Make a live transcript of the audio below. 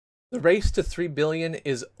The race to 3 billion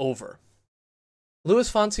is over. Luis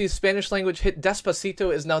Fonsi's Spanish-language hit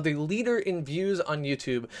Despacito is now the leader in views on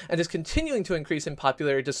YouTube and is continuing to increase in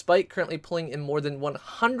popularity despite currently pulling in more than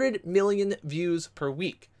 100 million views per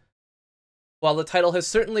week. While the title has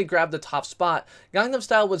certainly grabbed the top spot, Gangnam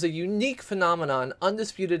Style was a unique phenomenon,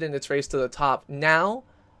 undisputed in its race to the top now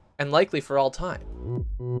and likely for all time.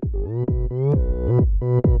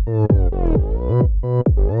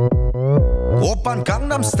 Oppan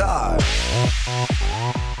Gangnam Style.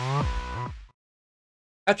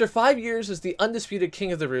 After 5 years as the undisputed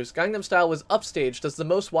king of the roost, Gangnam Style was upstaged as the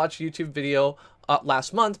most watched YouTube video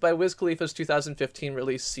last month by Wiz Khalifa's 2015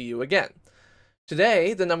 release See You Again.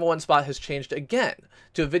 Today, the #1 spot has changed again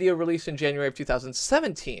to a video released in January of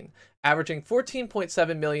 2017, averaging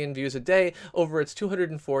 14.7 million views a day over its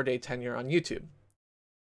 204-day tenure on YouTube.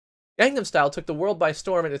 Gangnam Style took the world by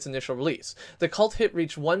storm in its initial release. The cult hit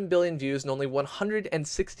reached 1 billion views in only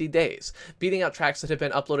 160 days, beating out tracks that had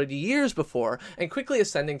been uploaded years before and quickly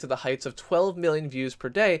ascending to the heights of 12 million views per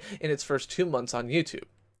day in its first 2 months on YouTube.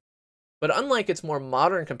 But unlike its more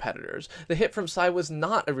modern competitors, the hit from Psy was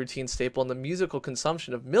not a routine staple in the musical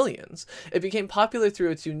consumption of millions. It became popular through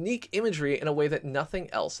its unique imagery in a way that nothing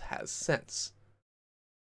else has since.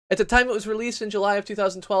 At the time it was released in July of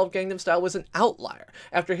 2012, Gangnam Style was an outlier.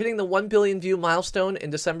 After hitting the 1 billion view milestone in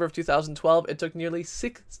December of 2012, it took nearly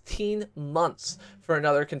 16 months for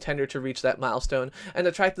another contender to reach that milestone, and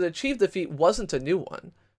the track that achieved the feat wasn't a new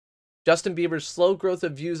one. Justin Bieber's slow growth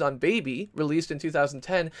of views on Baby, released in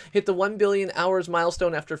 2010, hit the 1 billion hours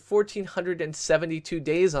milestone after 1,472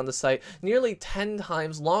 days on the site, nearly 10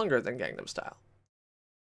 times longer than Gangnam Style.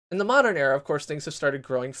 In the modern era, of course, things have started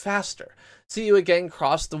growing faster. See You Again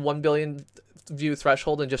crossed the 1 billion view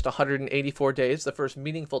threshold in just 184 days, the first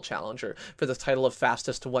meaningful challenger for the title of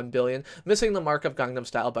fastest to 1 billion, missing the mark of Gangnam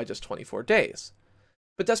Style by just 24 days.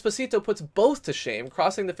 But Despacito puts both to shame,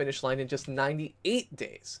 crossing the finish line in just 98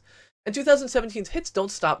 days. And 2017's hits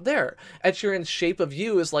don't stop there. Ed Sheeran's Shape of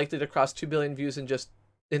You is likely to cross 2 billion views in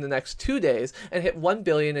the next 2 days and hit 1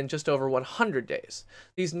 billion in just over 100 days.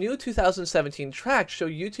 These new 2017 tracks show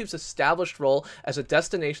YouTube's established role as a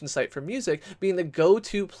destination site for music being the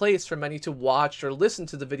go-to place for many to watch or listen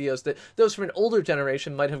to the videos that those from an older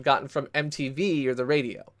generation might have gotten from MTV or the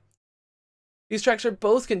radio. These tracks are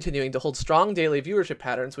both continuing to hold strong daily viewership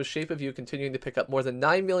patterns, with Shape of You continuing to pick up more than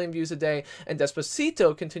 9 million views a day and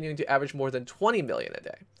Despacito continuing to average more than 20 million a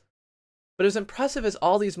day. But as impressive as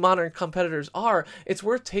all these modern competitors are, it's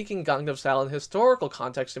worth taking Gangnam Style in the historical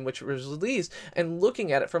context in which it was released and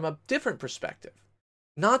looking at it from a different perspective.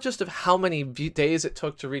 Not just of how many days it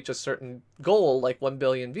took to reach a certain goal, like 1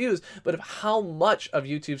 billion views, but of how much of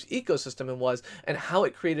YouTube's ecosystem it was and how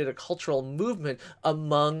it created a cultural movement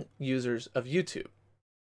among users of YouTube.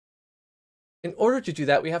 In order to do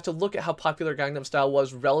that, we have to look at how popular Gangnam Style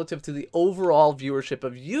was relative to the overall viewership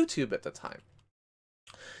of YouTube at the time.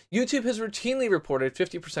 YouTube has routinely reported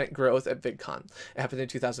 50% growth at VidCon. It happened in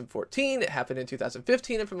 2014, it happened in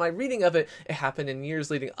 2015, and from my reading of it, it happened in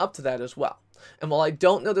years leading up to that as well. And while I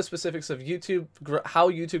don't know the specifics of YouTube,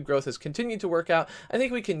 how YouTube growth has continued to work out, I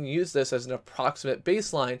think we can use this as an approximate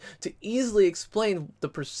baseline to easily explain the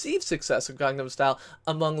perceived success of Gangnam Style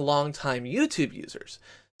among longtime YouTube users.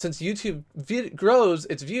 Since YouTube grows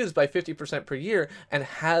its views by 50% per year and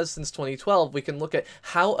has since 2012, we can look at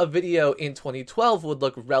how a video in 2012 would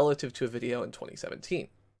look relative to a video in 2017.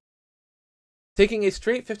 Taking a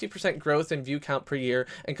straight 50% growth in view count per year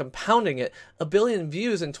and compounding it, 1 billion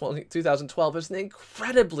views in 2012 is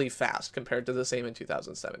incredibly fast compared to the same in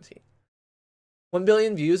 2017. 1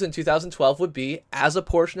 billion views in 2012 would be, as a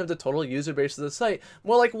portion of the total user base of the site,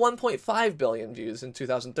 more like 1.5 billion views in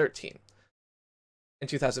 2013. In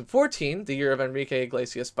 2014, the year of Enrique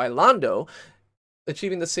Iglesias' Bailando,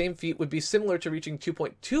 achieving the same feat would be similar to reaching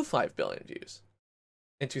 2.25 billion views.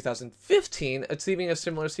 In 2015, achieving a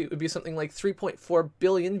similar feat would be something like 3.4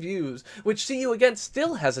 billion views, which See You Again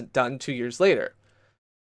still hasn't done 2 years later.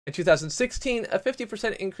 In 2016, a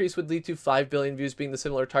 50% increase would lead to 5 billion views being the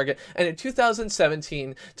similar target, and in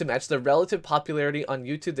 2017, to match the relative popularity on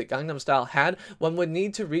YouTube that Gangnam Style had, one would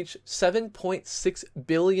need to reach 7.6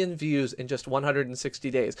 billion views in just 160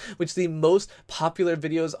 days, which the most popular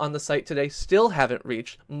videos on the site today still haven't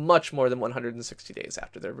reached, much more than 160 days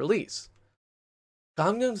after their release.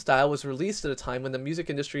 Gangnam Style was released at a time when the music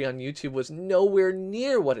industry on YouTube was nowhere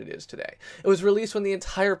near what it is today. It was released when the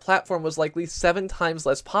entire platform was likely 7 times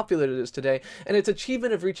less popular than it is today, and its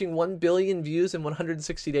achievement of reaching 1 billion views in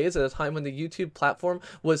 160 days at a time when the YouTube platform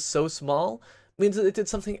was so small means that it did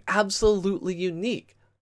something absolutely unique.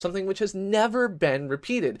 something which has never been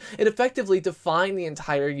repeated. It effectively defined the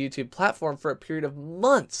entire YouTube platform for a period of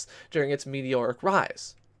months during its meteoric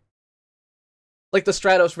rise. Like the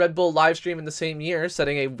Stratos Red Bull livestream in the same year,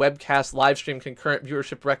 setting a webcast livestream concurrent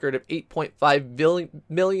viewership record of 8.5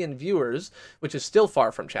 million viewers, which is still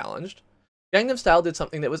far from challenged, Gangnam Style did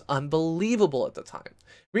something that was unbelievable at the time.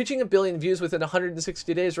 Reaching 1 billion views within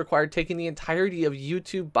 160 days required taking the entirety of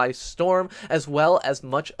YouTube by storm, as well as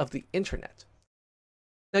much of the internet.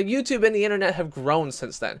 Now, YouTube and the internet have grown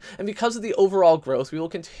since then, and because of the overall growth, we will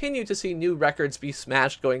continue to see new records be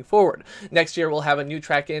smashed going forward. Next year, we'll have a new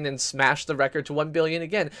track in and smash the record to 1 billion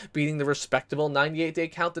again, beating the respectable 98-day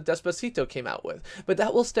count that Despacito came out with. But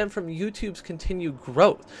that will stem from YouTube's continued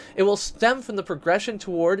growth. It will stem from the progression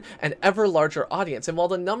toward an ever larger audience, and while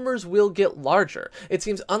the numbers will get larger, it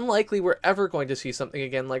seems unlikely we're ever going to see something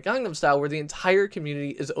again like Gangnam Style, where the entire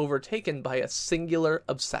community is overtaken by a singular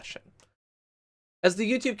obsession. As the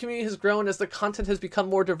YouTube community has grown, as the content has become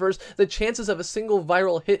more diverse, the chances of a single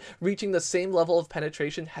viral hit reaching the same level of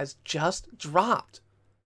penetration has just dropped.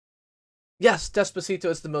 Yes, Despacito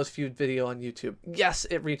is the most viewed video on YouTube. Yes,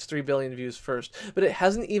 it reached 3 billion views first, but it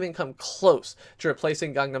hasn't even come close to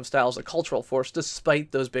replacing Gangnam Style as a cultural force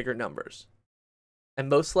despite those bigger numbers. And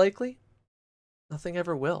most likely, nothing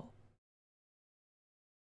ever will.